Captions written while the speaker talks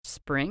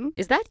spring.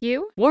 Is that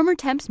you? Warmer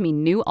temps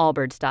mean new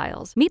Allbirds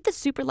styles. Meet the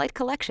Super Light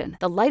Collection,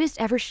 the lightest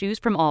ever shoes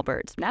from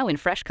Allbirds, now in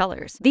fresh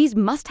colors. These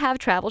must-have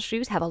travel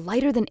shoes have a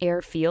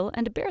lighter-than-air feel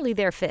and a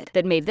barely-there fit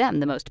that made them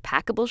the most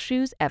packable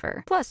shoes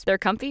ever. Plus, they're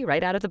comfy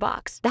right out of the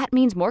box. That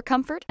means more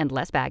comfort and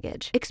less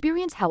baggage.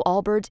 Experience how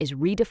Allbirds is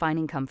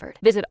redefining comfort.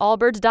 Visit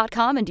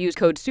allbirds.com and use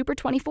code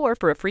SUPER24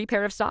 for a free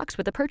pair of socks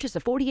with a purchase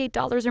of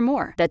 $48 or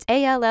more. That's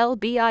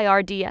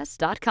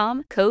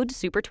ALLBIRDS.com, code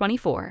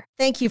SUPER24.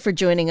 Thank you for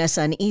joining us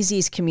on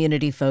Easy's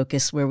Community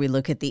Focus, where we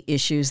look at the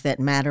issues that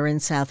matter in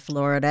South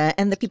Florida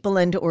and the people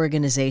and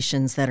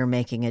organizations that are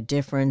making a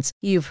difference.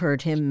 You've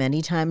heard him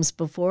many times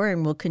before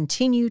and will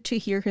continue to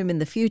hear him in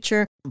the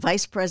future.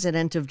 Vice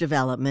President of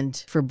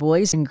Development for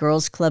Boys and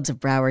Girls Clubs of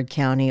Broward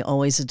County.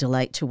 Always a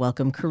delight to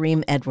welcome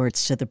Kareem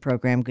Edwards to the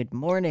program. Good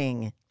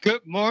morning.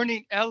 Good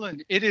morning,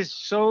 Ellen. It is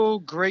so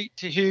great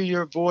to hear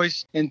your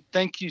voice, and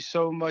thank you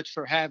so much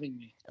for having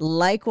me.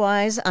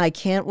 Likewise, I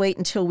can't wait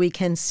until we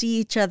can see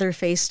each other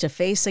face to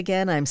face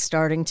again. I'm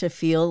starting to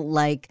feel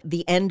like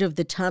the end of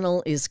the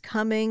tunnel is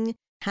coming.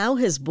 How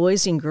has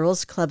Boys and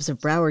Girls Clubs of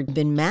Broward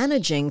been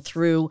managing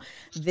through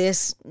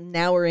this?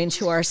 Now we're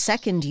into our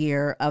second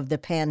year of the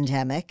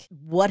pandemic.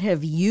 What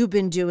have you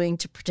been doing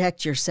to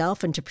protect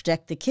yourself and to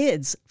protect the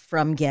kids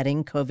from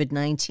getting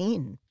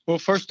COVID-19? Well,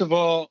 first of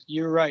all,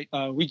 you're right.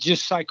 We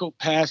just cycled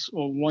past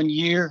 1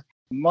 year.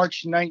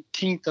 March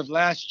 19th of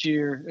last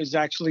year is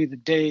actually the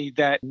day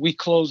that we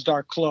closed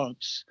our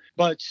clubs.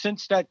 But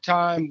since that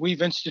time,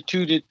 we've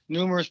instituted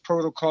numerous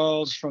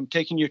protocols, from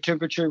taking your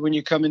temperature when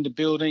you come in the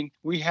building.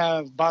 We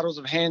have bottles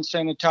of hand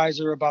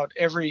sanitizer about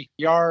every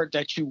yard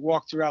that you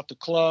walk throughout the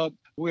club.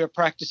 We are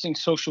practicing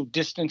social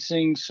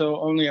distancing, so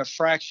only a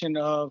fraction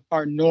of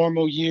our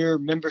normal year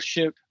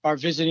membership are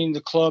visiting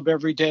the club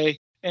every day.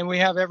 And we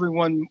have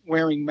everyone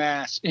wearing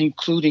masks,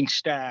 including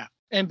staff.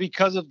 And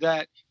because of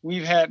that,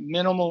 we've had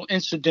minimal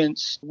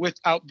incidents with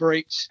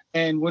outbreaks.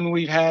 And when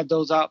we've had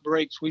those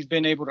outbreaks, we've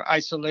been able to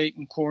isolate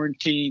and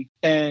quarantine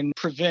and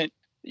prevent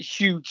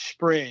huge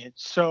spread.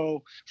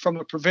 So from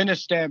a preventive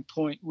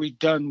standpoint, we've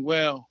done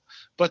well.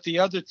 But the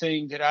other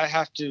thing that I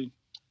have to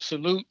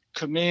salute,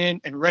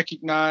 commend, and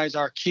recognize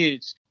our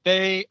kids.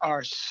 They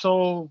are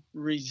so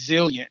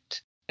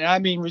resilient. And I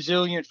mean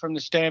resilient from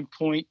the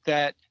standpoint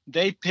that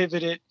they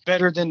pivoted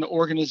better than the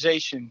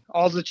organization.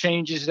 All the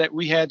changes that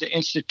we had to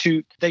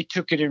institute, they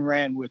took it and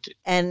ran with it.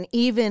 And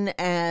even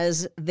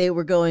as they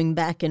were going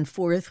back and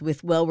forth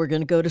with, well, we're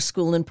going to go to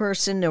school in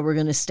person, no, we're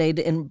going to stay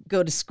and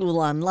go to school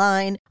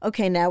online.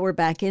 Okay, now we're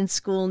back in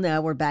school,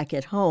 now we're back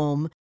at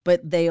home.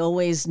 But they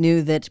always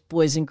knew that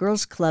Boys and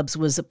Girls Clubs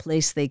was a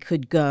place they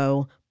could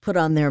go, put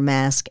on their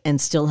mask,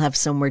 and still have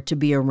somewhere to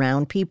be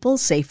around people,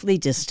 safely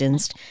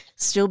distanced,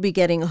 still be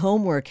getting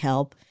homework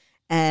help.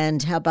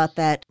 And how about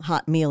that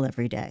hot meal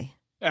every day?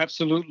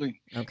 Absolutely.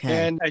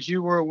 Okay. And as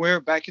you were aware,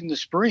 back in the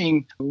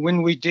spring,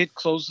 when we did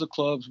close the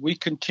clubs, we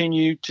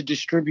continued to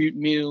distribute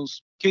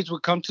meals. Kids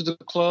would come to the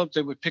clubs,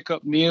 they would pick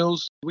up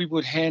meals. We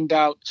would hand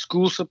out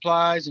school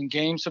supplies and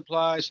game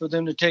supplies for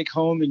them to take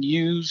home and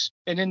use.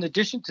 And in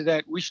addition to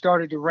that, we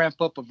started to ramp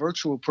up a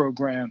virtual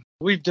program.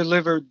 We've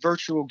delivered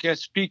virtual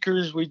guest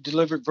speakers. We've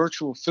delivered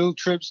virtual field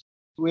trips.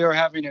 We are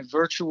having a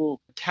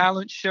virtual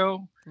talent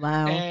show.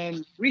 Wow.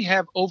 And we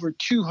have over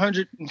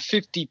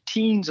 250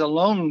 teens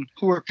alone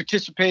who are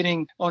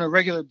participating on a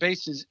regular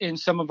basis in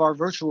some of our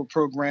virtual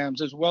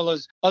programs, as well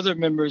as other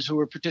members who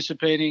are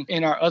participating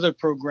in our other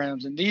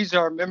programs. And these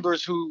are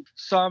members who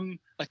some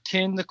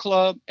attend the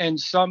club and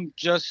some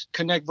just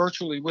connect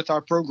virtually with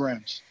our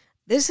programs.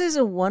 This is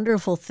a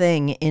wonderful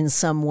thing in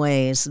some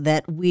ways,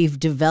 that we've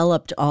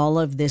developed all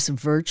of this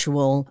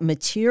virtual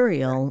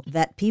material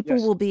that people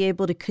will be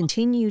able to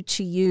continue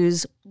to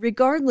use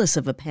regardless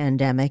of a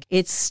pandemic.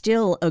 It's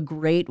still a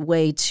great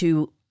way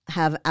to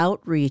have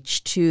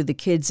outreach to the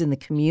kids in the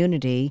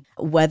community,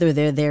 whether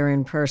they're there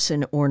in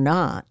person or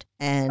not.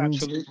 And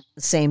Absolutely.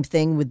 Same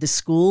thing with the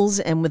schools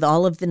and with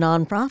all of the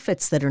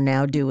nonprofits that are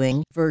now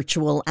doing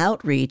virtual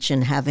outreach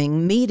and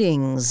having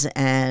meetings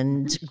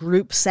and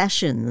group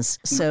sessions.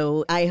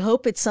 So I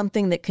hope it's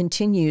something that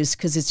continues,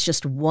 because it's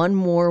just one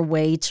more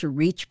way to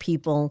reach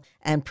people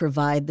and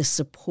provide the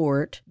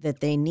support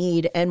that they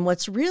need. And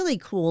what's really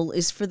cool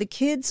is for the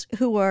kids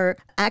who are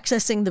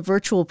accessing the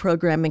virtual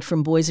programming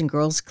from Boys and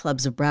Girls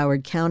Clubs of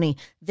Broward County,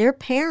 their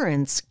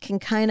parents can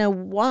kind of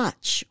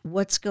watch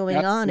what's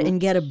going on and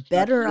get a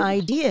better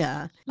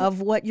idea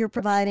of what you're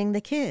providing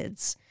the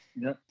kids.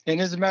 Yeah.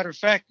 And as a matter of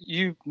fact,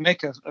 you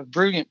make a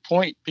brilliant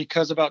point,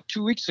 because about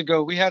 2 weeks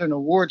ago, we had an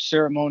award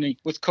ceremony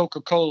with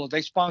Coca-Cola.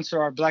 They sponsor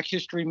our Black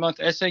History Month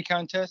essay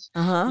contest.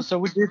 And so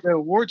we did the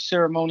award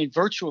ceremony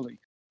virtually.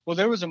 Well,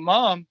 there was a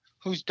mom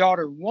whose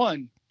daughter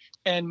won,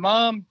 and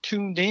mom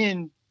tuned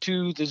in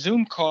to the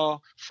Zoom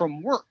call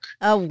from work.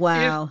 Oh,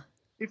 wow.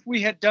 If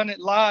we had done it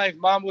live,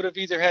 mom would have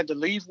either had to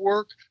leave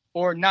work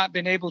or not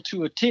been able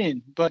to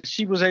attend. But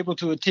she was able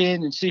to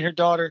attend and see her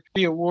daughter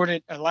be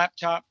awarded a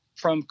laptop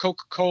from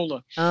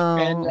Coca-Cola.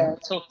 And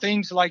so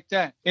things like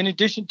that. In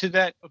addition to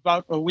that,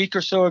 about a week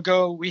or so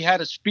ago, we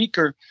had a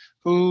speaker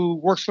who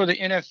works for the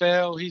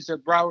NFL. He's a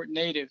Broward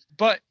native,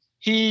 but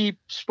he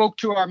spoke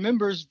to our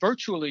members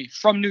virtually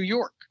from New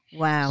York.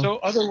 Wow. So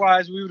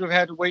otherwise, we would have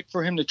had to wait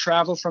for him to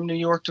travel from New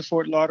York to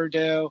Fort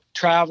Lauderdale,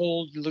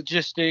 travel,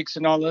 logistics,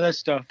 and all of that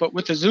stuff. But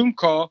with the Zoom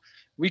call,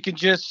 we could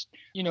just,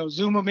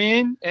 Zoom him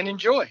in and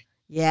enjoy.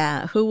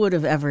 Yeah, who would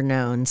have ever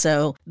known?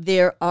 So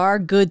there are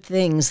good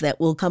things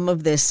that will come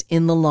of this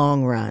in the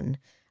long run.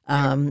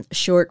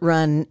 Short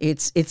run,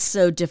 it's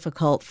so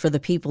difficult for the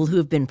people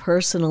who've been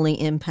personally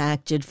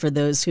impacted, for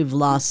those who've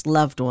lost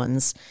loved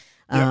ones.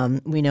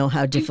 We know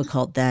how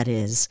difficult that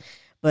is.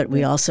 But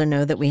we also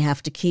know that we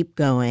have to keep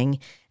going.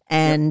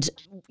 And,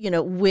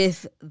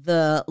 with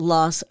the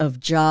loss of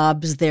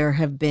jobs, there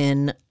have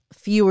been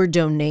fewer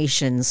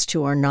donations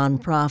to our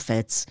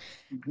nonprofits.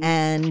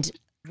 And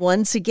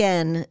once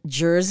again,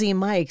 Jersey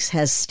Mike's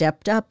has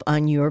stepped up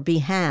on your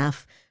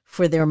behalf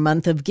for their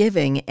month of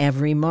giving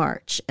every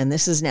March. And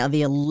this is now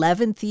the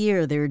 11th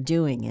year they're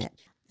doing it.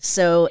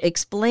 So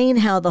explain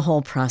how the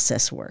whole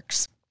process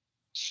works.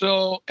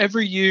 So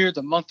every year,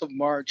 the month of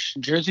March,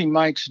 Jersey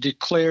Mike's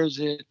declares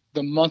it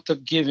the month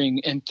of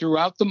giving. And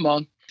throughout the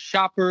month,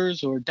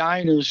 shoppers or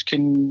diners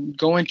can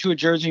go into a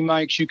Jersey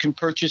Mike's. You can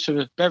purchase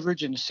a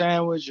beverage and a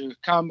sandwich or a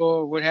combo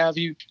or what have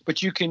you,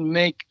 but you can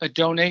make a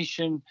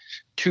donation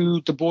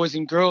to the Boys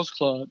and Girls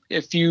Club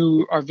if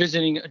you are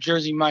visiting a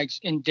Jersey Mike's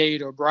in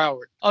Dade or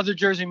Broward. Other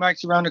Jersey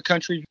Mike's around the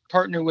country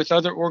partner with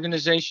other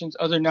organizations,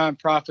 other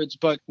nonprofits,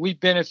 but we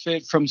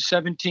benefit from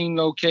 17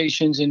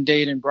 locations in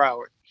Dade and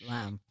Broward.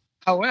 Wow.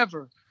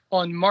 However,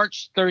 on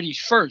March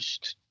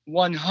 31st,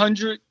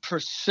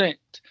 100%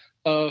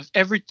 of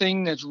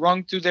everything that's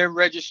rung through their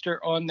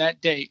register on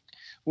that date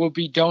will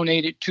be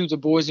donated to the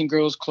Boys and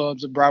Girls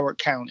Clubs of Broward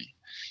County.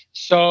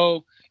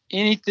 So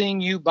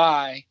anything you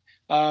buy,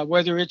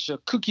 whether it's a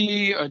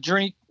cookie, a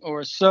drink,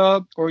 or a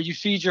sub, or you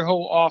feed your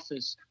whole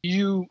office,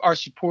 you are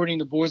supporting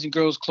the Boys and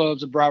Girls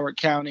Clubs of Broward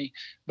County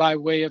by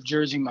way of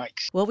Jersey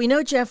Mike's. Well, we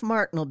know Jeff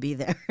Martin will be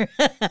there.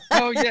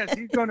 Oh, yes.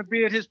 He's going to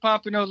be at his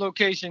Pompano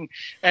location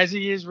as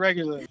he is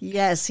regularly.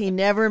 Yes, he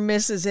never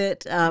misses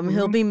it.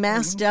 He'll be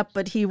masked up,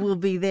 but he will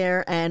be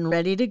there and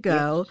ready to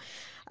go.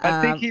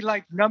 I think he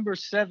likes number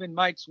 7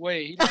 Mike's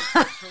Way. He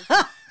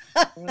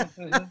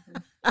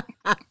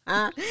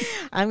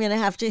I'm going to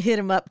have to hit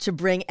him up to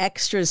bring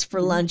extras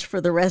for lunch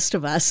for the rest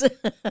of us.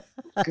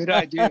 Good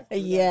idea.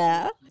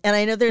 Yeah. And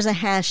I know there's a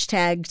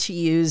hashtag to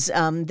use.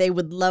 They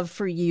would love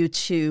for you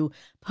to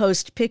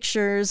post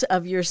pictures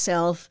of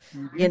yourself,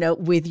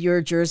 with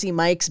your Jersey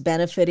Mike's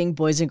benefiting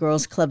Boys and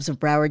Girls Clubs of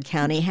Broward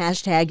County,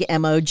 hashtag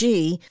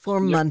MOG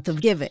for Month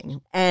of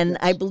Giving. And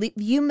I believe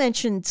you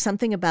mentioned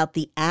something about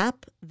the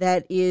app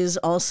that is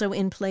also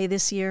in play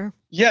this year.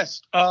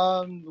 Yes,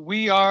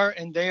 we are,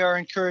 and they are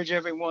encourage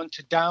everyone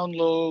to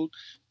download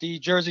the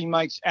Jersey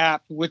Mike's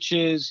app, which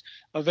is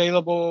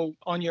available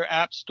on your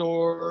app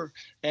store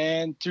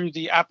and through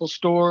the Apple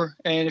Store.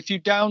 And if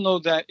you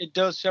download that, it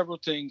does several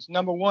things.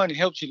 Number one, it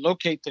helps you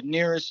locate the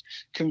nearest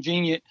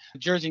convenient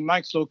Jersey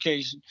Mike's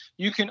location.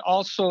 You can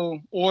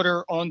also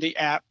order on the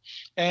app.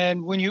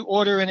 And when you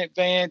order in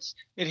advance,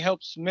 it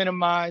helps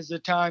minimize the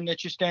time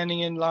that you're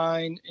standing in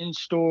line in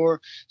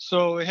store.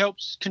 So it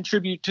helps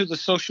contribute to the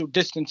social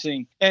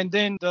distancing. And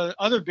then the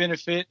other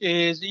benefit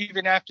is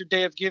even after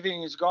Day of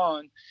Giving is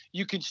gone,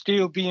 you can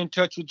still be in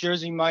touch with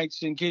Jersey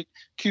Mike's and get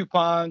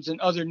coupons and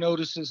other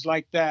notices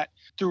like that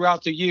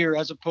throughout the year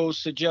as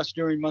opposed to just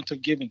during month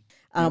of giving.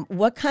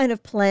 What kind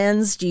of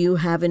plans do you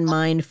have in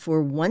mind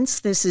for once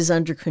this is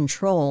under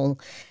control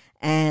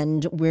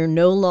and we're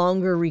no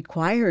longer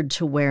required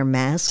to wear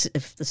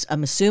masks?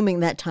 I'm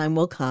assuming that time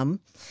will come.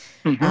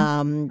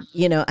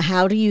 Mm-hmm.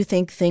 How do you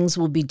think things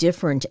will be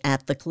different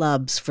at the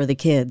clubs for the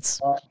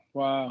kids?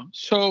 Wow.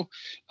 So,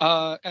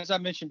 as I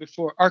mentioned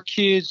before, our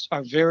kids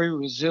are very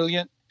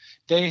resilient.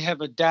 They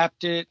have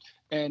adapted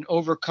and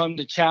overcome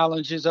the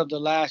challenges of the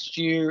last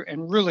year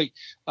and really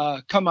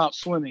come out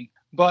swimming.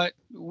 But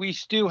we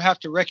still have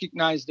to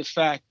recognize the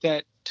fact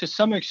that to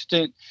some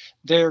extent,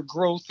 their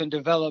growth and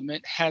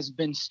development has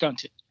been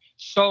stunted.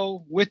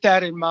 So with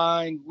that in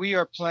mind, we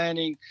are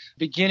planning,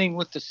 beginning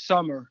with the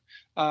summer,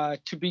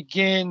 to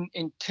begin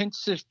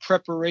intensive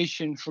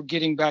preparation for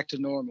getting back to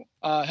normal,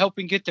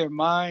 helping get their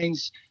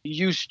minds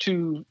used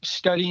to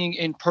studying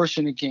in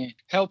person again,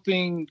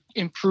 helping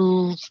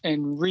improve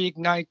and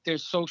reignite their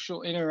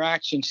social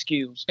interaction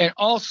skills, and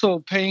also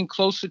paying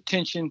close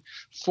attention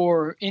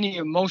for any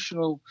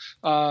emotional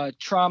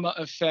trauma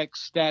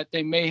effects that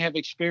they may have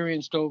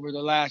experienced over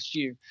the last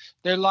year.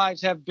 Their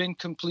lives have been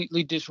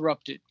completely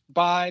disrupted.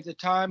 By the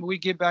time we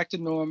get back to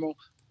normal,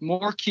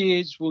 more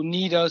kids will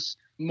need us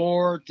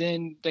more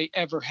than they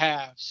ever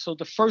have. So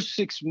the first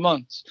 6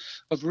 months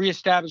of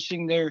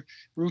reestablishing their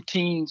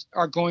routines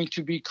are going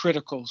to be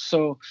critical.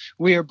 So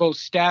we are both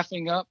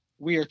staffing up,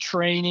 we are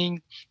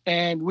training,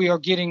 and we are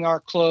getting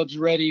our clubs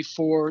ready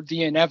for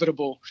the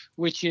inevitable,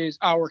 which is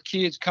our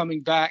kids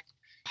coming back,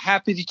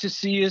 happy to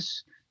see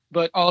us,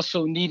 but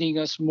also needing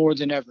us more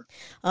than ever.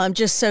 I'm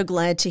just so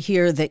glad to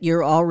hear that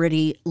you're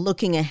already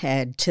looking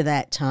ahead to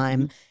that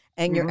time.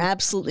 And you're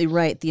absolutely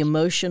right. The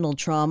emotional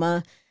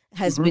trauma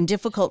has been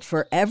difficult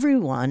for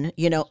everyone.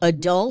 You know,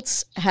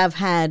 adults have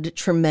had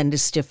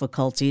tremendous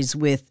difficulties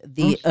with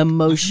the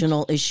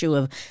emotional issue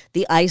of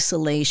the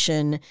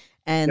isolation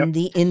and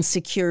the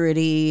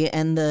insecurity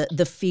and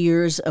the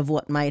fears of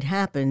what might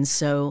happen.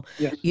 So,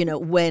 you know,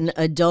 when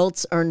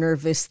adults are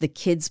nervous, the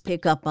kids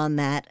pick up on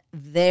that.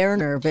 They're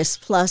nervous.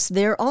 Plus,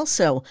 they're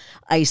also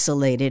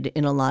isolated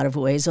in a lot of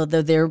ways,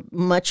 although they're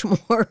much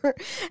more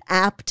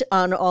apt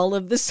on all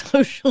of the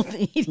social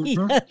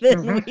media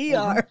than we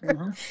are.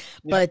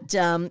 But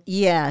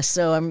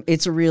so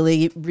it's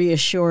really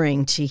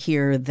reassuring to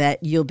hear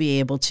that you'll be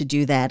able to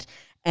do that.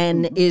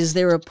 And is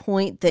there a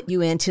point that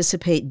you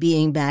anticipate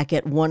being back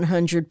at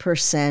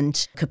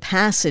 100%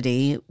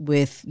 capacity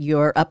with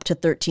your up to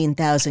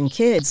 13,000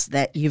 kids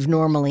that you've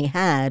normally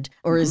had?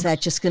 Or is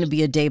that just going to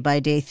be a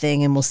day-by-day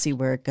thing and we'll see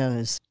where it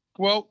goes?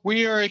 Well,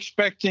 we are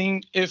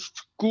expecting, if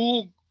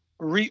school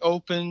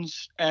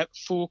reopens at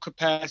full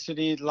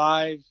capacity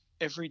live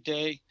every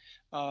day,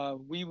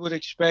 we would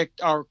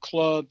expect our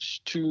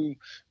clubs to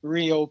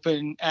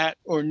reopen at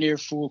or near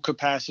full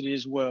capacity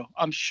as well.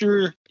 I'm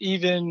sure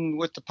even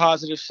with the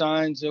positive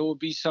signs, there will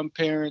be some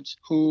parents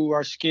who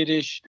are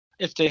skittish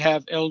if they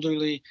have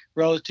elderly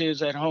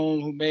relatives at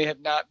home who may have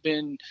not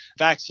been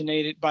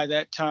vaccinated by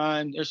that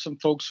time. There's some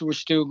folks who are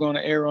still going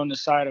to err on the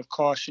side of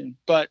caution.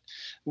 But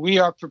we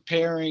are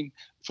preparing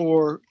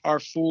for our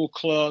full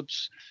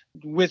clubs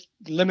with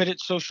limited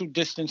social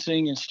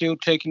distancing and still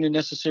taking the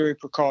necessary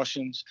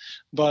precautions,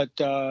 but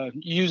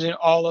using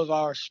all of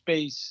our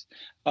space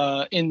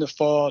in the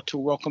fall to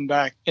welcome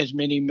back as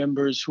many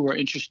members who are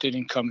interested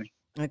in coming.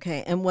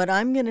 Okay. And what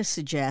I'm going to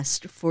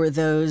suggest for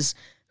those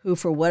who,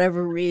 for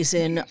whatever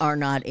reason, are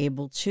not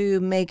able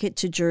to make it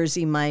to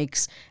Jersey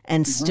Mike's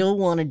and still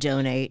want to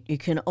donate, you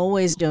can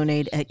always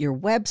donate at your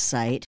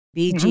website,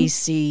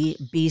 bgcbc.org.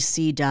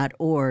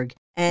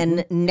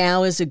 And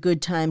now is a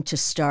good time to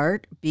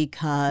start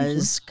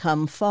because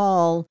come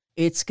fall,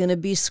 it's going to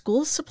be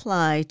school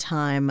supply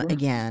time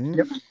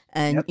again.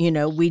 And, you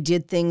know, we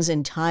did things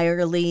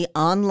entirely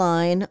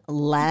online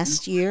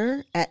last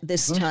year at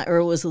this time, or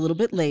it was a little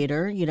bit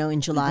later, you know, in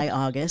July,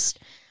 August.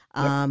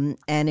 And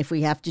if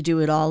we have to do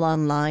it all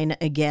online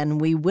again,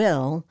 we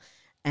will.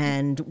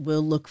 And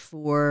we'll look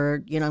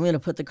for, you know, I'm going to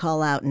put the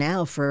call out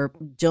now for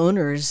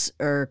donors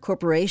or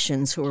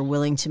corporations who are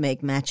willing to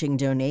make matching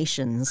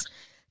donations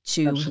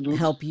to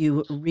help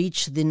you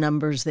reach the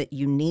numbers that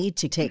you need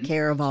to take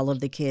care of all of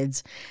the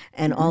kids.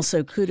 And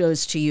also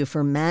kudos to you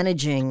for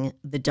managing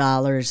the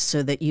dollars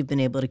so that you've been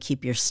able to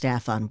keep your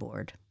staff on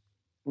board.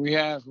 We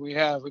have.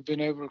 We've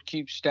been able to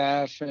keep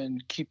staff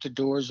and keep the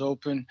doors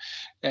open.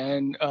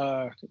 And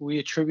we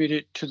attribute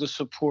it to the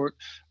support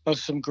of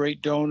some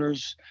great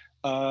donors,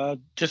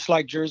 just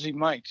like Jersey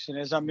Mike's. And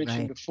as I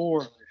mentioned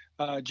before,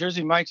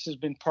 Jersey Mike's has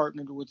been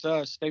partnered with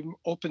us. They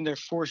opened their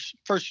first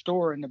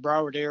store in the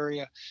Broward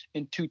area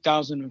in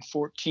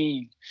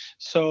 2014.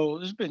 So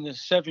it's been a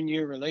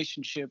 7-year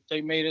relationship.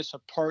 They made us a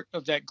part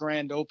of that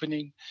grand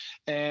opening,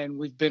 and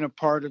we've been a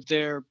part of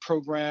their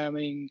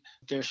programming,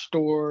 their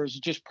stores,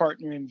 just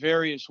partnering in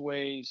various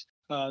ways.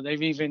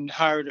 They've even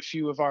hired a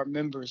few of our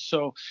members.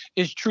 So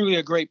it's truly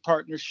a great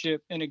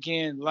partnership. And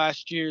again,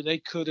 last year they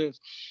could have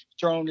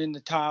thrown in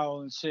the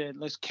towel and said,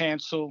 let's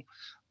cancel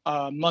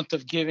month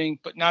of giving.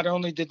 But not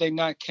only did they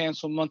not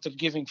cancel month of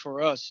giving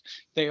for us,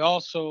 they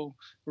also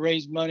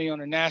raised money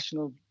on a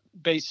national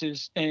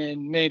basis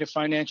and made a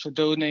financial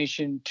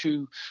donation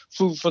to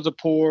Food for the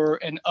Poor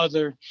and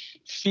other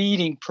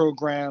feeding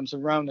programs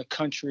around the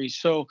country.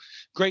 So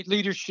great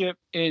leadership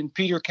in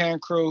Peter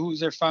Cancro,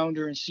 who's their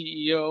founder and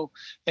CEO,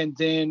 and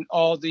then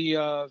all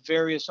the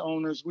various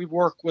owners. We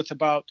work with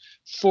about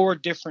 4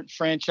 different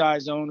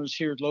franchise owners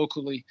here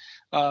locally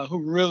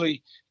who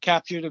really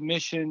capture the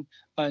mission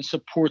and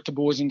support the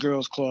Boys and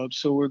Girls Club.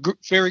 So we're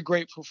very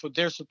grateful for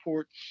their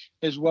support,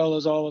 as well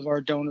as all of our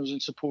donors and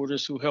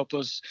supporters who help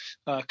us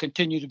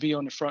continue to be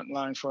on the front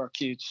line for our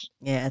kids.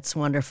 Yeah, it's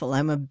wonderful.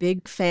 I'm a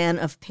big fan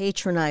of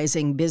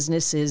patronizing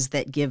businesses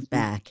that give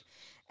back.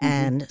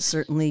 And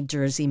certainly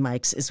Jersey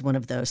Mike's is one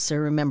of those. So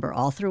remember,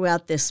 all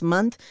throughout this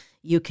month,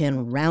 you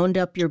can round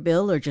up your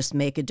bill or just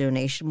make a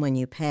donation when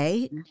you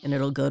pay, and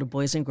it'll go to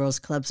Boys and Girls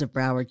Clubs of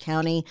Broward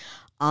County.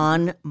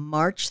 On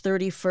March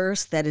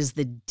 31st, that is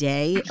the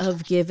day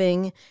of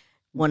giving,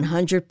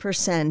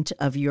 100%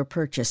 of your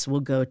purchase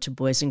will go to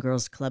Boys and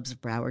Girls Clubs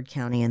of Broward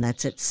County, and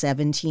that's at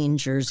 17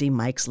 Jersey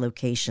Mike's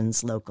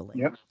locations locally.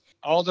 Yep.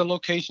 All the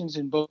locations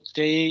in both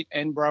Dade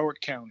and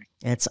Broward County.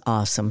 That's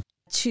awesome.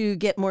 To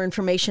get more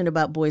information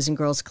about Boys and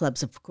Girls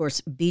Clubs, of course,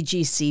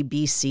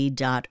 bgcbc.org.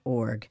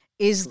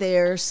 Is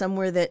there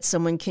somewhere that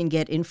someone can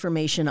get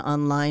information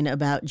online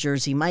about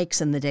Jersey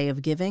Mike's and the Day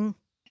of Giving?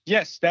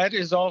 Yes, that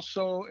is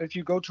also, if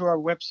you go to our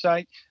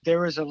website,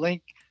 there is a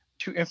link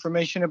to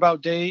information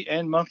about Day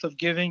and Month of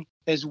Giving.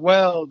 As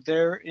well,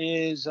 there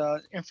is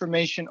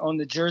information on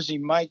the Jersey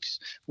Mike's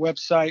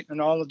website and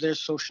all of their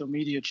social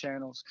media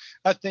channels.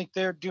 I think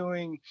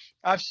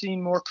I've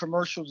seen more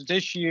commercials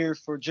this year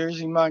for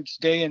Jersey Mike's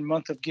Day and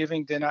Month of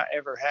Giving than I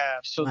ever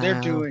have. So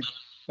They're doing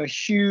a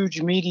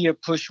huge media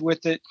push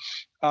with it,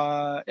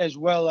 as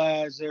well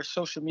as their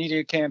social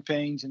media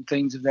campaigns and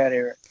things of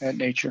that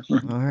nature.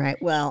 All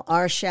right. Well,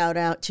 our shout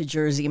out to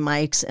Jersey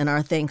Mike's and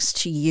our thanks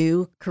to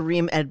you,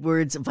 Kareem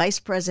Edwards, Vice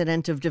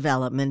President of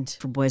Development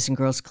for Boys and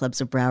Girls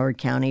Clubs of Broward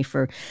County,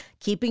 for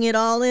keeping it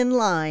all in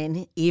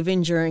line,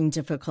 even during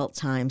difficult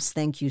times.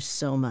 Thank you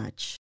so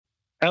much.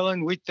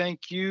 Ellen, we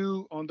thank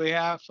you on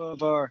behalf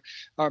of our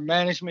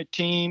management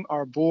team,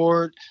 our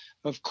board,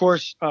 of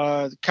course,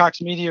 the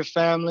Cox Media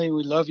family.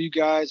 We love you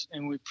guys,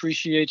 and we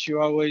appreciate you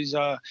always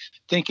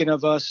thinking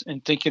of us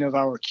and thinking of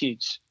our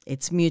kids.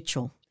 It's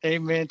mutual.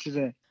 Amen to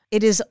that.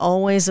 It is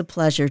always a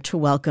pleasure to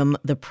welcome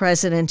the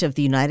president of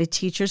the United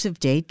Teachers of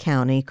Dade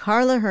County,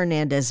 Carla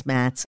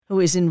Hernandez-Matz, who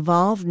is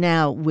involved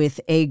now with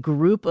a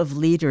group of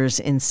leaders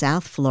in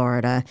South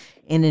Florida,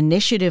 an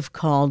initiative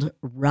called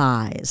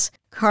RISE.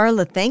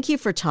 Carla, thank you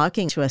for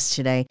talking to us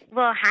today.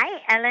 Well, hi,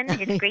 Ellen.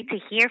 It's great to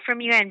hear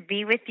from you and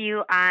be with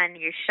you on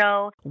your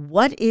show.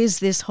 What is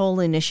this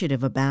whole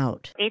initiative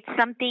about? It's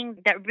something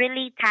that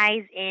really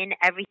ties in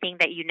everything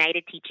that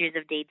United Teachers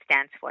of Dade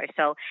stands for.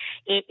 So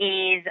it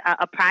is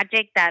a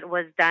project that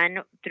was done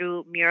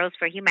through Murals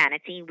for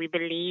Humanity. We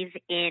believe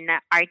in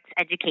arts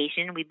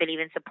education. We believe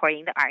in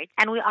supporting the arts.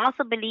 And we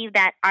also believe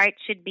that art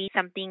should be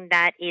something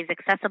that is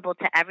accessible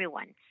to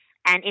everyone.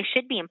 And it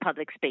should be in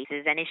public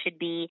spaces, and it should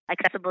be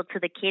accessible to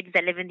the kids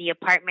that live in the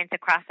apartments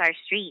across our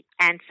street.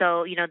 And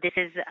so, this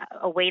is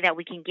a way that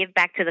we can give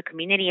back to the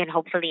community and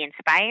hopefully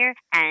inspire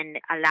and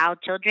allow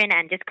children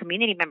and just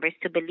community members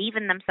to believe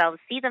in themselves,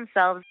 see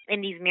themselves in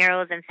these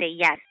murals and say,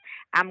 yes,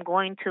 I'm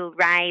going to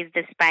rise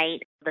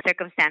despite the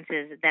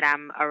circumstances that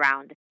I'm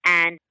around.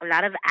 And a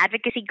lot of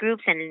advocacy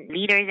groups and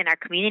leaders in our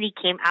community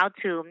came out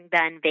to the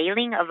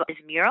unveiling of this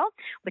mural,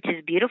 which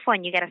is beautiful,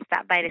 and you got to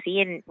stop by to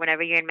see it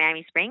whenever you're in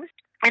Miami Springs.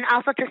 And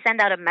also to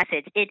send out a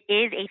message. It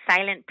is a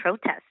silent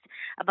protest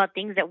about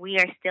things that we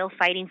are still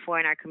fighting for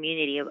in our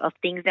community, of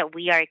things that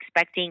we are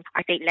expecting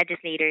our state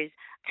legislators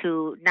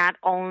to not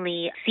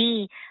only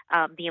see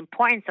the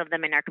importance of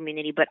them in our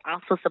community, but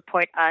also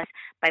support us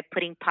by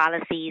putting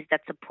policies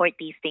that support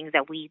these things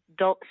that we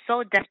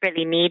so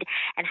desperately need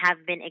and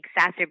have been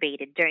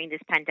exacerbated during this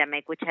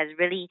pandemic, which has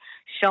really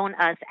shown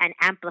us and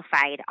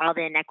amplified all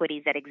the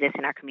inequities that exist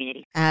in our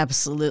community.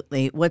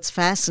 Absolutely. What's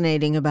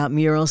fascinating about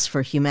Murals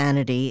for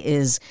Humanity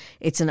is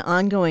it's an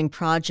ongoing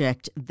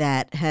project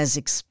that has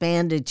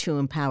expanded to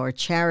empower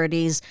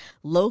charities,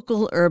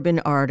 local urban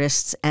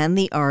artists, and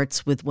the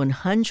arts with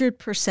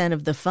 100%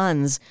 of the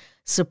funds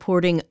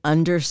supporting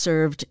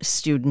underserved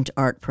student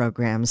art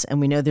programs. And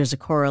we know there's a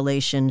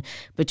correlation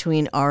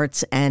between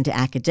arts and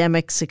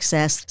academic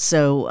success.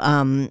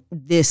 So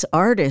this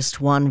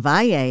artist, Juan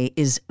Valle,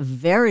 is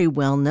very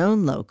well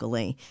known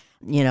locally,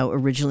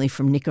 originally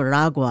from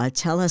Nicaragua.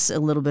 Tell us a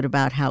little bit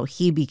about how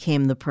he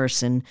became the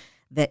person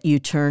that you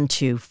turned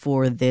to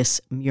for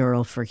this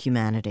Mural for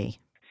Humanity.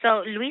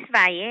 So Luis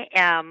Valle,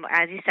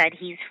 as you said,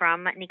 he's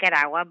from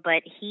Nicaragua,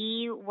 but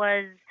he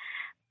was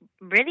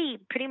really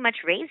pretty much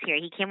raised here.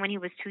 He came when he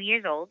was 2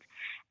 years old,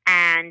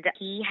 and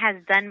he has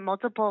done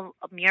multiple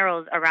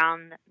murals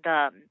around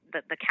the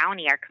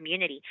county, our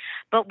community.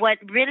 But what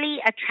really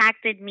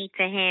attracted me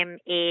to him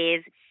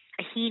is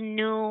he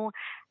knew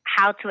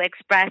how to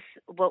express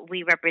what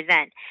we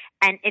represent.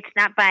 And it's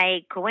not by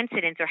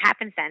coincidence or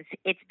happenstance.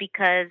 It's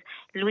because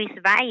Luis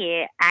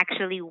Valle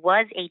actually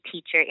was a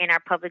teacher in our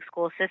public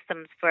school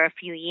systems for a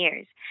few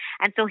years.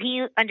 And so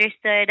he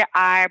understood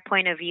our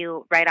point of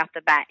view right off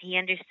the bat. He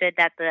understood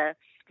that the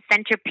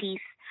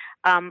centerpiece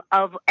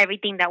of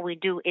everything that we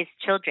do is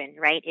children,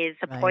 right? Is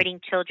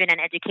supporting children and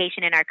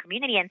education in our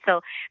community. And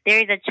so there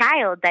is a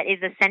child that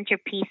is the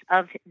centerpiece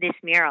of this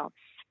mural.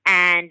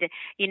 And,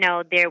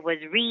 there was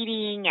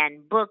reading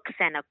and books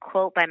and a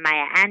quote by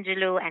Maya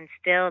Angelou, and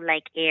still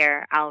like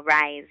air, I'll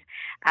rise,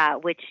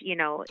 which,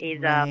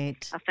 is a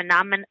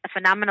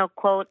phenomenal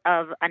quote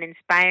of an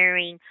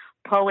inspiring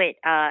poet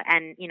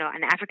and,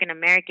 an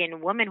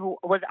African-American woman who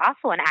was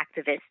also an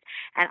activist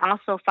and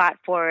also fought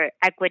for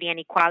equity and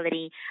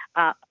equality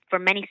for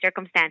many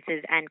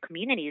circumstances and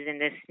communities in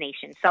this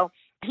nation. So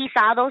he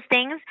saw those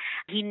things.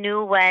 He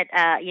knew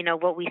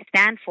what we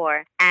stand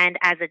for. And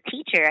as a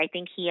teacher, I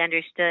think he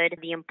understood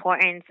the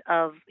importance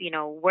of,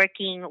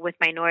 working with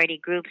minority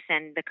groups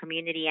and the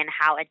community and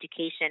how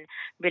education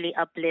really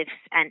uplifts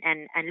and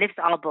lifts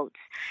all boats.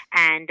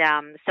 And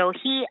so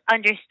he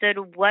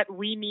understood what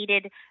we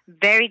needed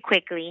very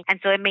quickly. And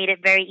so it made it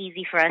very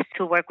easy for us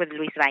to work with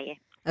Luis Valle.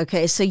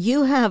 Okay, so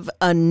you have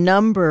a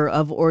number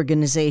of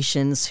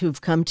organizations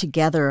who've come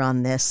together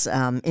on this,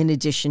 in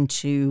addition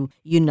to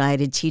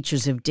United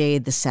Teachers of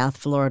Dade, the South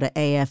Florida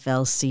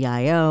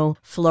AFL-CIO,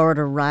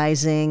 Florida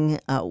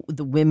Rising,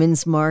 the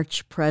Women's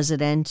March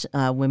President,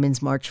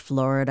 Women's March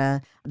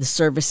Florida, the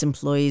Service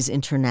Employees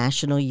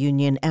International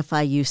Union,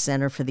 FIU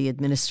Center for the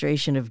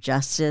Administration of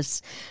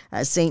Justice,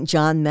 St.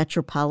 John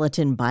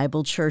Metropolitan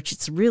Bible Church.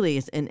 It's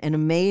really an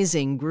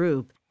amazing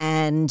group.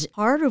 And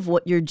part of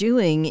what you're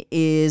doing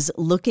is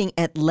looking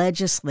at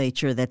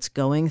legislature that's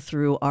going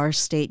through our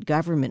state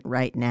government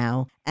right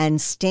now and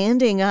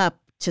standing up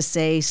to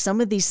say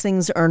some of these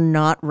things are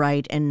not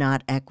right and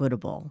not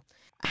equitable.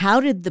 How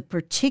did the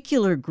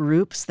particular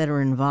groups that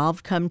are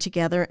involved come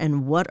together,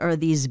 and what are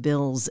these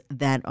bills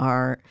that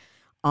are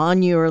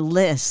on your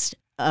list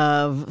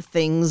of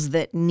things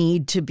that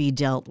need to be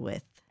dealt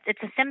with? It's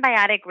a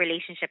symbiotic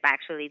relationship,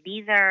 actually.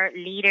 These are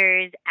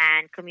leaders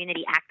and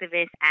community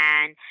activists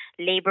and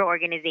labor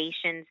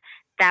organizations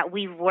that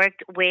we've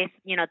worked with,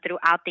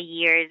 throughout the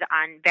years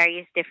on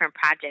various different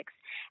projects.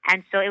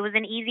 And so it was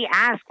an easy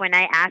ask when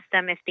I asked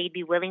them if they'd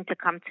be willing to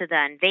come to the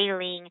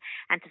unveiling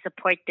and to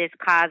support this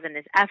cause and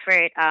this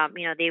effort.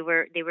 They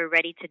were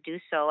ready to do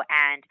so,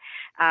 and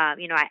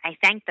I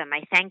thanked them.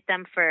 I thanked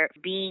them for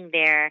being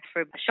there,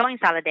 for showing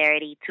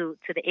solidarity to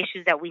the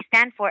issues that we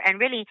stand for, and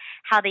really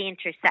how they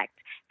intersect.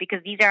 Because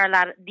these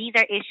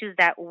are issues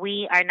that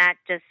we are not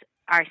just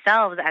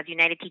ourselves as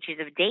United Teachers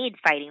of Dade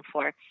fighting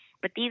for,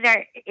 but these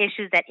are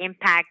issues that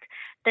impact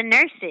the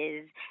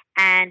nurses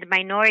and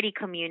minority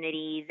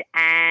communities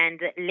and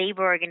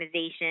labor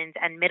organizations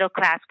and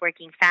middle-class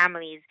working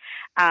families.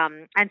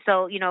 And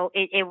so,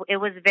 it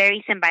was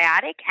very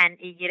symbiotic, and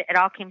it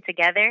all came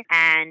together.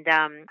 And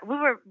we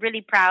were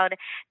really proud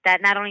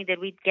that not only did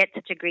we get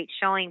such a great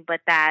showing,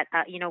 but that,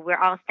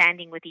 we're all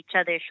standing with each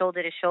other,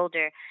 shoulder to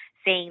shoulder,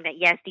 saying that,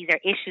 yes, these are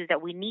issues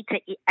that we need to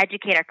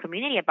educate our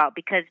community about.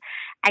 Because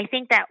I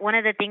think that one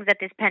of the things that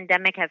this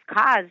pandemic has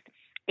caused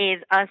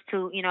is us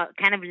to,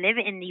 kind of live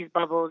in these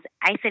bubbles,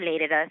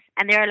 isolated us.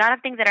 And there are a lot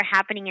of things that are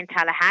happening in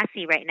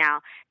Tallahassee right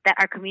now that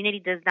our community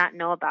does not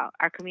know about.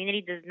 Our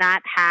community does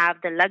not have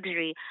the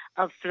luxury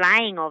of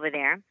flying over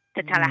there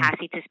to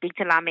Tallahassee to speak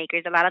to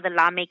lawmakers. A lot of the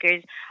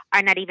lawmakers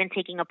are not even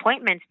taking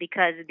appointments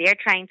because they're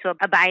trying to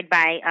abide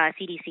by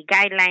CDC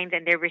guidelines,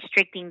 and they're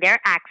restricting their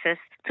access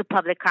to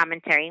public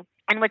commentary.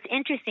 And what's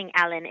interesting,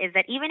 Ellen, is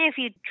that even if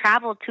you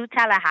travel to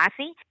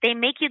Tallahassee, they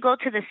make you go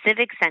to the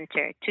Civic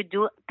Center to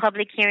do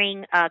public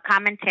hearing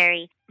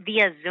commentary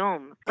via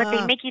Zoom. But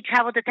they make you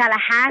travel to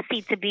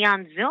Tallahassee to be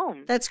on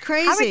Zoom. That's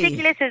crazy. How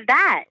ridiculous is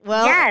that?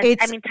 Well,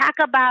 yes. Talk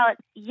about,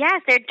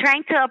 they're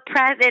trying to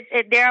oppress,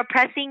 they're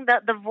oppressing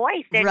the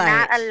voice. They're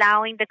not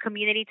allowing the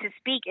community to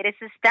speak. It is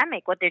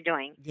systemic what they're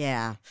doing.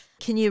 Yeah.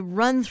 Can you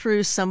run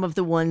through some of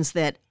the ones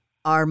that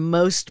are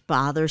most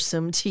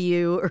bothersome to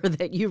you, or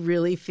that you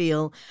really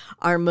feel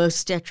are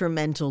most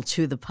detrimental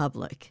to the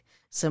public?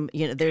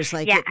 There's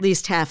at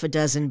least half a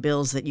dozen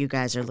bills that you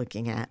guys are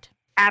looking at.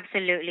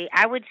 Absolutely.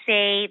 I would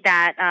say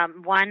that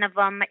one of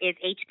them is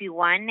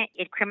HB1.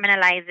 It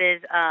criminalizes,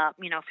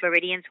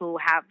 Floridians who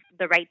have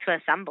the right to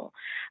assemble.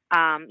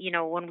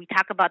 When we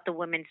talk about the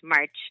Women's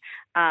March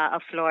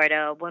of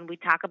Florida, when we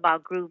talk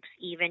about groups,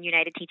 even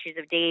United Teachers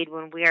of Dade,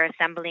 when we are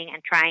assembling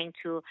and trying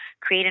to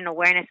create an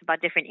awareness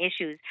about different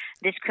issues,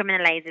 this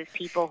criminalizes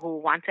people who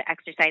want to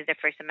exercise their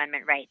First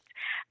Amendment rights.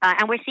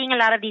 And we're seeing a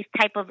lot of these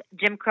type of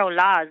Jim Crow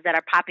laws that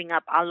are popping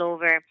up all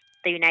over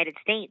the United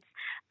States.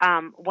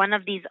 One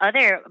of these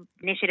other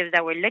initiatives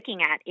that we're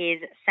looking at is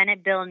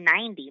Senate Bill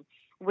 90,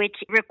 which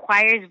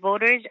requires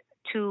voters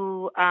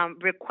to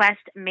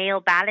request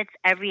mail ballots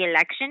every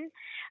election.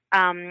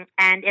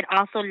 And it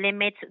also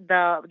limits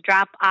the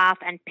drop-off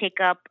and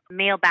pick-up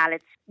mail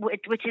ballots,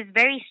 which is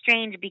very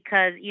strange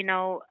because,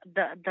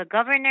 the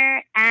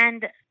governor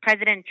and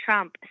President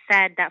Trump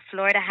said that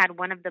Florida had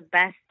one of the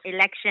best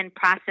election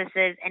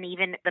processes, and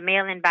even the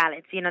mail-in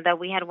ballots, that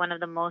we had one of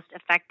the most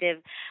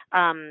effective,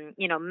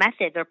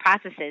 methods or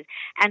processes.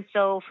 And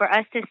so for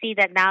us to see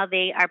that now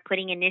they are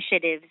putting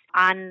initiatives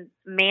on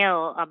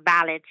mail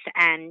ballots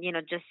and,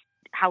 just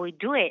how we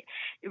do it,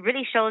 it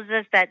really shows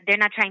us that they're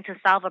not trying to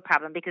solve a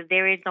problem, because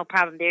there is no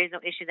problem. There is no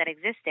issue that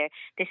exists there.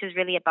 This is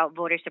really about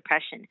voter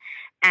suppression,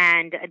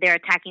 and they're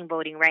attacking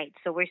voting rights.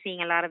 So we're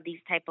seeing a lot of these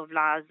type of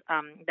laws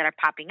that are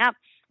popping up.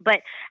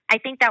 But I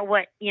think that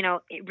what,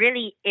 it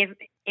really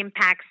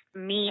impacts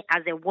me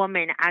as a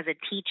woman, as a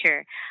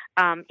teacher,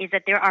 is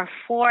that there are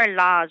 4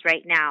 laws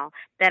right now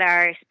that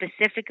are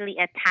specifically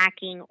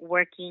attacking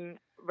working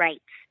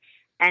rights.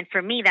 And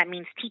for me, that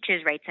means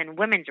teachers' rights and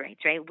women's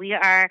rights, right? We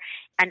are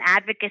an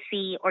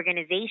advocacy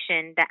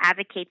organization that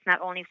advocates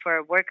not only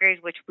for workers,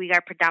 which we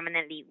are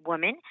predominantly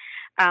women,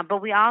 but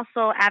we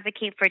also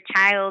advocate for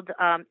child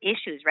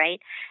issues, right?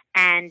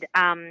 And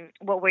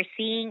what we're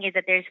seeing is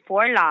that there's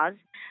 4 laws.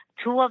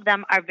 2 of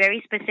them are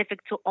very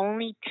specific to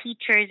only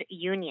teachers'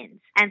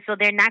 unions. And so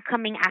they're not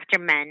coming after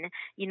men.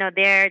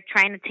 They're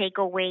trying to take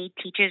away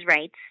teachers'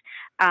 rights,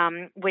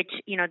 which,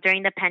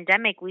 during the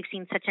pandemic, we've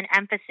seen such an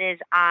emphasis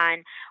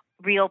on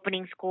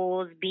reopening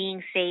schools,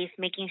 being safe,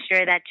 making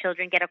sure that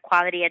children get a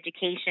quality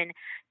education,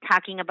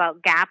 talking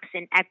about gaps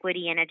in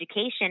equity and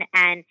education.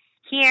 And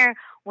here,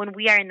 when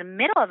we are in the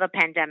middle of a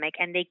pandemic,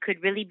 and they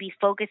could really be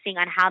focusing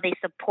on how they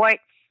support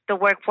the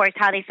workforce,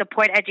 how they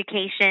support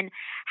education,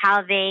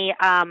 how they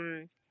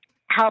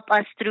help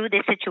us through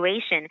this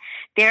situation,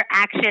 they're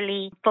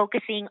actually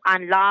focusing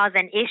on laws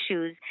and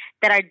issues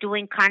that are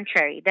doing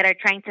contrary, that are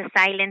trying to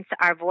silence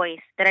our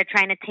voice, that are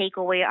trying to take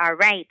away our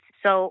rights.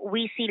 So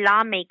we see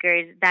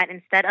lawmakers that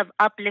instead of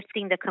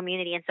uplifting the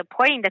community and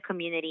supporting the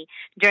community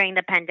during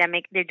the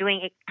pandemic, they're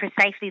doing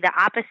precisely the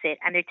opposite.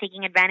 And they're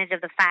taking advantage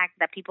of the fact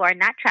that people are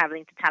not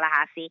traveling to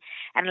Tallahassee.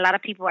 And a lot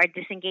of people are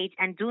disengaged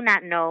and do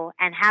not know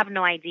and have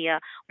no idea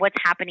what's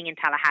happening in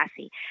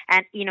Tallahassee.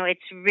 And,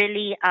 it's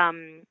really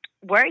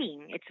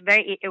worrying.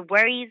 It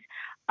worries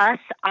us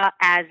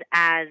as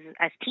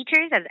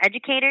teachers, as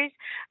educators,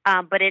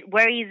 but it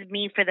worries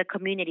me for the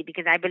community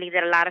because I believe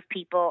that a lot of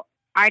people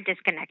are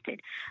disconnected.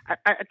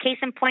 A case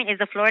in point is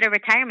the Florida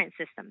retirement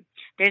system.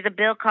 There's a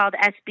bill called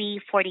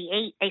SB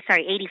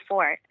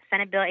 84,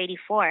 Senate Bill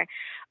 84,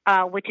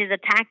 which is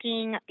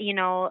attacking,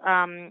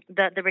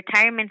 the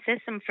retirement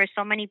system for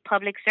so many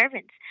public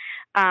servants.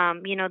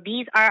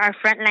 These are our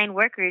frontline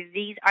workers.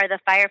 These are the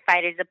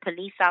firefighters, the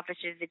police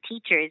officers, the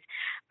teachers.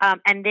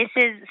 And this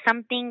is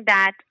something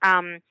that,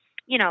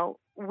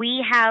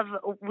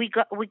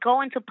 we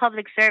go into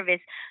public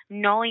service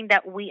knowing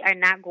that we are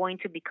not going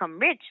to become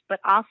rich, but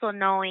also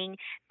knowing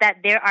that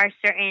there are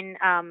certain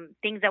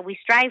things that we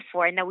strive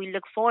for and that we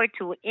look forward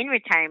to in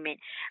retirement,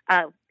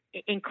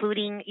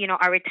 including,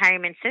 our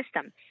retirement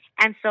system.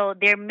 And so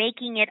they're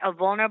making it a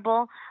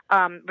vulnerable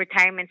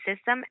retirement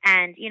system.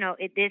 And,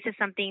 this is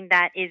something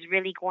that is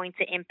really going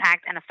to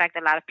impact and affect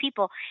a lot of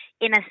people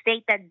in a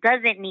state that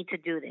doesn't need to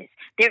do this.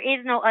 There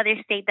is no other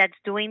state that's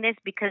doing this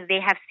because they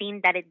have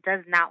seen that it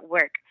does not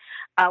work.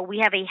 We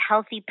have a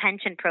healthy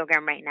pension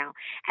program right now.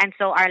 And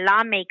so our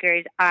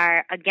lawmakers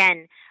are,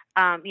 again,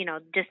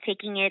 just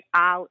taking it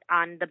out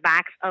on the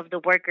backs of the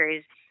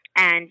workers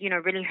and,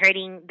 really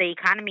hurting the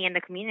economy and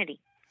the community.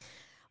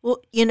 Well,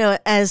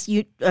 as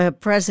you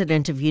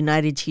president of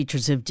United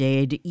Teachers of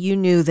Dade, you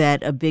knew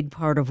that a big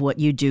part of what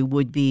you do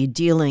would be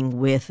dealing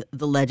with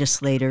the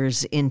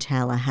legislators in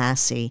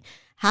Tallahassee.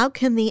 How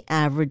can the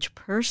average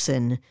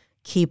person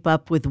keep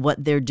up with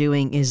what they're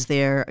doing? Is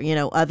there,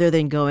 other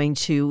than going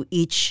to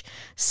each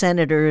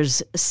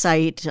senator's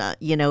site,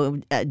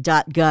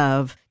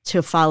 .gov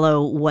to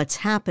follow what's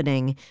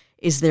happening,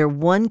 is there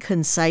one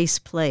concise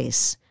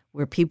place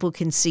where people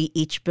can see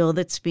each bill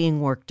that's being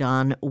worked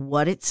on,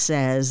 what it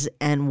says,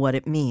 and what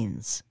it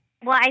means?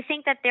 Well, I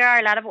think that there are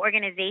a lot of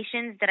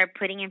organizations that are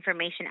putting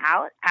information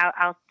out.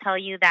 I'll tell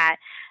you that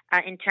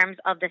in terms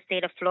of the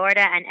state of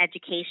Florida and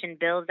education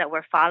bills that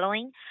we're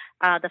following,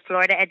 the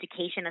Florida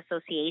Education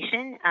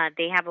Association,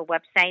 they have a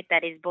website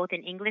that is both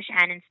in English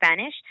and in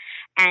Spanish,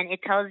 and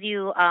it tells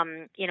you,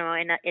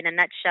 in a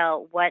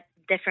nutshell, what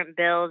different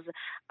bills,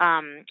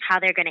 how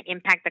they're going to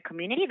impact the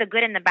community, the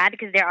good and the bad,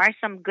 because there are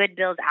some good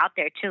bills out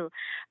there too,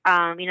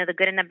 the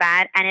good and the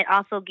bad, and it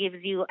also gives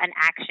you an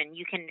action.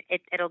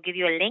 It'll give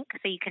you a link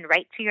so you can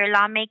write to your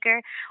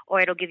lawmaker, or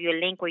it'll give you a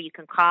link where you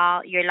can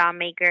call your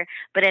lawmaker,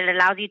 but it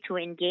allows you to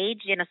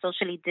engage in a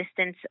socially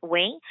distanced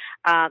way,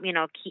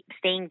 keep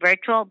staying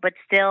virtual, but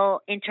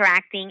still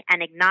interacting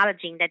and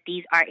acknowledging that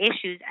these are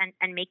issues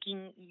and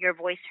making your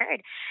voice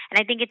heard. And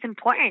I think it's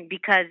important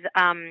because,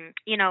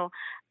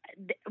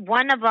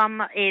 one of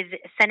them is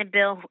Senate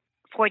Bill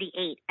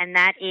 48, and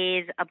that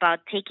is about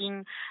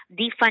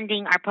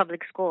defunding our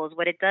public schools.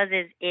 What it does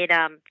is it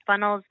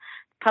funnels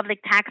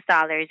public tax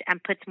dollars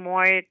and puts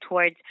more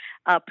towards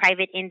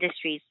private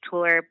industries,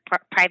 toward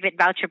private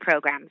voucher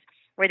programs,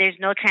 where there's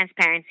no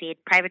transparency. It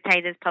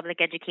privatizes public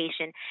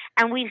education.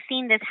 And we've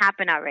seen this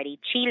happen already.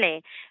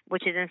 Chile,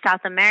 which is in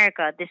South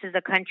America, this is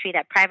a country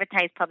that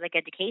privatized public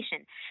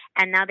education.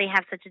 And now they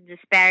have such a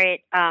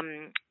disparate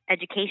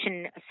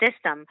education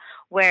system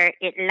where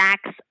it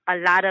lacks a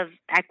lot of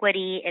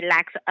equity, it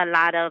lacks a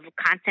lot of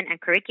content and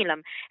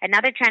curriculum. And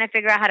now they're trying to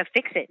figure out how to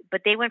fix it.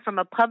 But they went from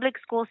a public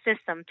school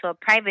system to a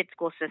private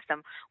school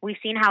system. We've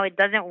seen how it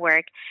doesn't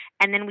work.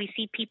 And then we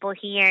see people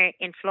here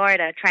in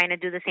Florida trying to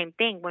do the same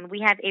thing when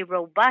we have a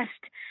robust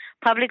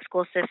public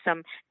school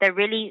system that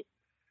really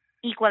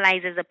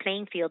equalizes a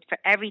playing field for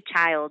every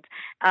child,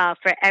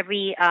 for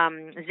every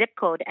zip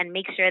code, and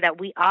make sure that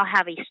we all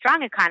have a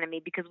strong economy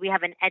because we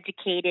have an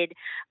educated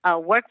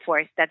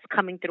workforce that's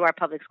coming through our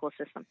public school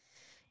system.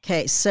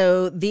 Okay,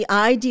 so the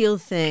ideal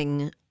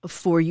thing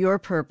for your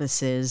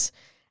purposes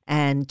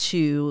and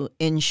to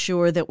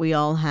ensure that we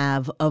all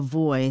have a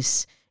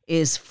voice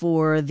is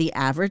for the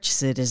average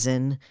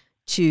citizen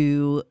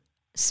to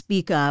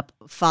speak up,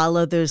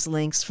 follow those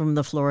links from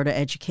the Florida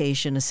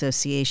Education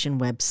Association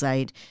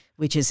website,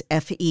 which is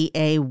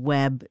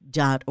feaweb.org.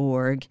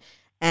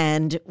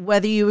 And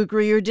whether you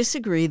agree or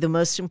disagree, the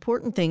most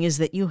important thing is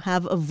that you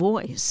have a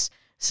voice.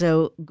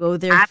 So go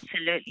there.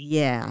 Absolutely.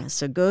 Yeah.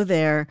 So go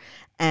there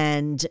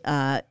and,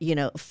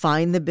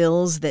 find the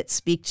bills that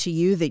speak to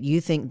you, that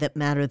you think that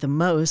matter the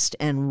most,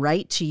 and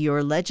write to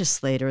your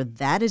legislator.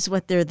 That is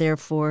what they're there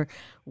for.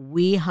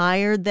 We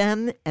hired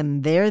them,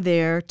 and they're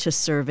there to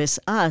service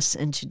us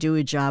and to do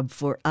a job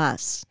for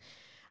us.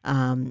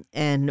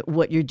 And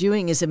what you're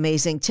doing is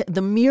amazing.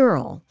 The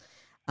mural,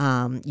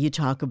 you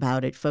talk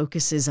about, it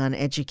focuses on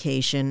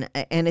education,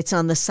 and it's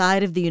on the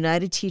side of the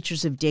United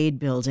Teachers of Dade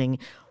building.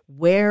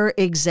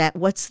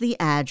 What's the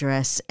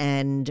address,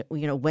 and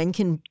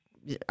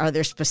are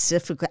there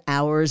specific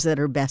hours that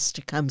are best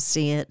to come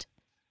see it?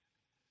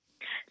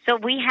 So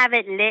we have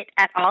it lit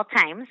at all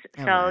times.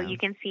 Oh, So wow. you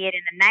can see it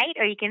in the night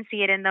or you can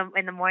see it in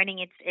the morning.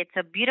 It's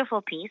a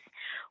beautiful piece.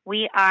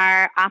 We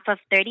are off of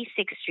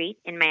 36th Street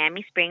in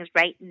Miami Springs,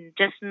 right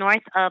just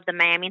north of the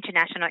Miami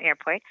International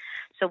Airport.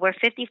 So we're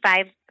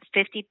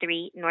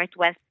 5553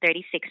 Northwest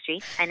 36th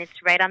Street, and it's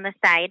right on the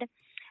side.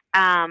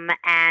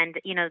 And,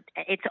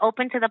 it's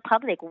open to the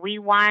public. We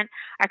want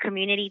our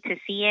community to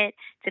see it,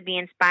 to be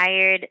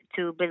inspired,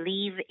 to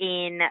believe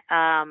in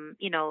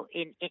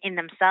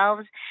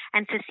themselves,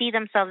 and to see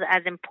themselves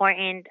as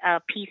important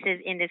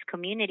pieces in this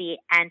community,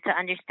 and to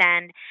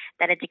understand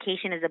that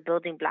education is a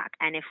building block.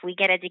 And if we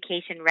get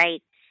education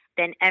right,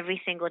 then every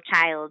single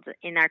child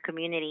in our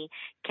community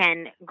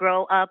can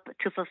grow up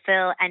to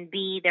fulfill and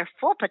be their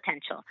full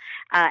potential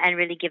and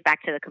really give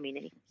back to the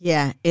community.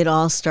 Yeah, it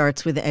all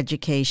starts with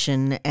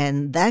education,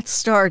 and that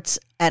starts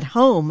at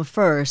home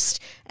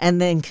first and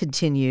then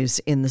continues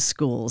in the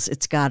schools.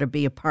 It's got to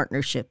be a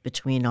partnership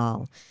between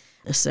all.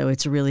 So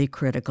it's really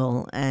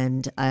critical,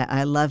 and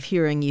I love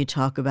hearing you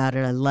talk about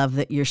it. I love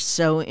that you're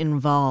so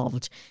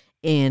involved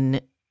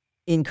in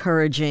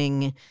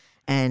encouraging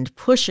and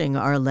pushing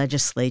our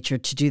legislature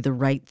to do the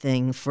right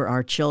thing for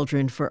our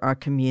children, for our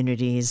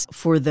communities,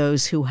 for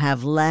those who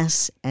have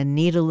less and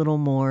need a little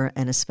more,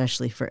 and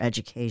especially for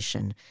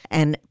education.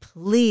 And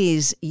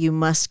please, you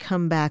must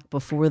come back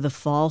before the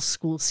fall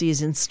school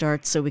season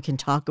starts so we can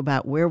talk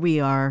about where we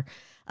are,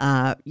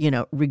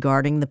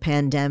 regarding the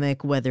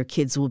pandemic, whether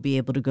kids will be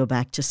able to go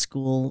back to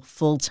school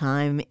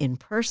full-time in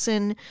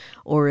person,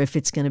 or if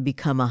it's going to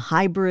become a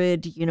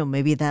hybrid,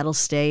 maybe that'll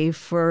stay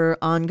for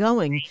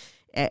ongoing.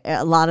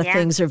 A lot of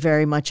things are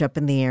very much up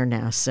in the air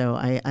now, so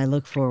I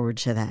look forward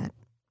to that.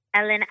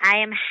 Ellen, I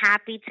am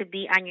happy to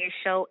be on your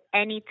show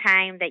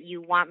anytime that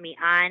you want me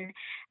on.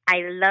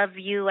 I love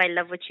you. I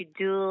love what you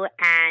do.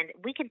 And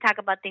we can talk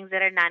about things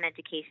that are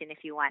non-education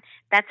if you want.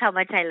 That's how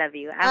much I love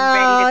you.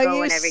 I'm ready to go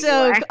whenever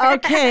you are.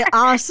 Okay,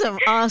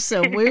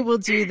 awesome. We will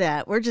do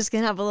that. We're just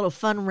going to have a little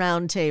fun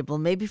round table,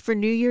 maybe for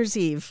New Year's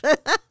Eve.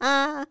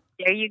 There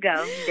you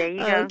go.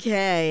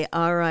 Okay,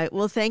 all right.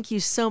 Well, thank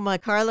you so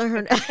much,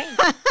 Carla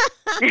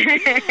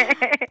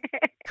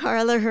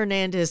Carla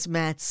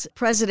Hernandez-Metz,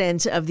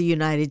 President of the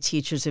United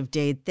Teachers of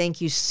Dade.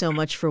 Thank you so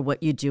much for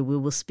what you do. We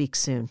will speak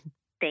soon.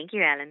 Thank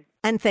you, Ellen.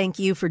 And thank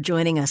you for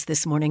joining us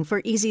this morning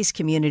for Easy's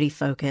Community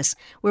Focus,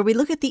 where we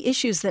look at the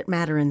issues that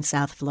matter in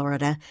South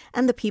Florida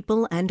and the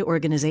people and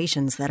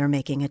organizations that are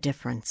making a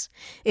difference.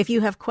 If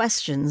you have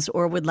questions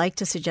or would like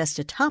to suggest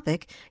a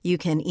topic, you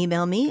can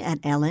email me at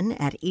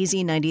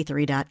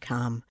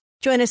ellen@easy93.com.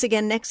 Join us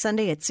again next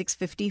Sunday at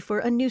 6:50 for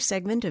a new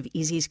segment of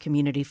Easy's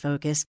Community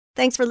Focus.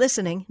 Thanks for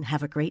listening and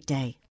have a great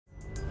day.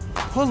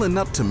 Pulling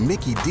up to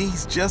Mickey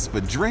D's just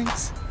for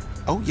drinks?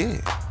 Oh yeah,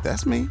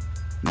 that's me.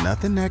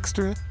 Nothing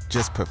extra,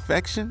 just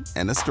perfection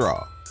and a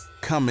straw.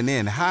 Coming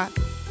in hot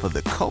for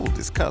the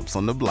coldest cups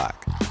on the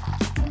block.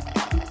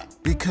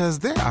 Because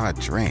there are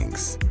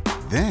drinks.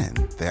 Then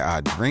there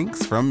are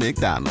drinks from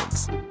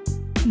McDonald's.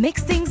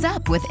 Mix things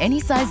up with any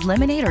size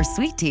lemonade or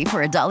sweet tea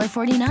for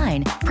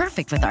 $1.49.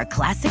 Perfect with our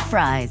classic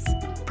fries.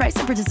 Price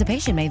and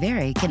participation may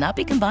vary. Cannot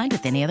be combined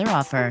with any other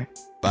offer.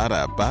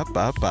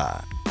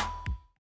 Ba-da-ba-ba-ba.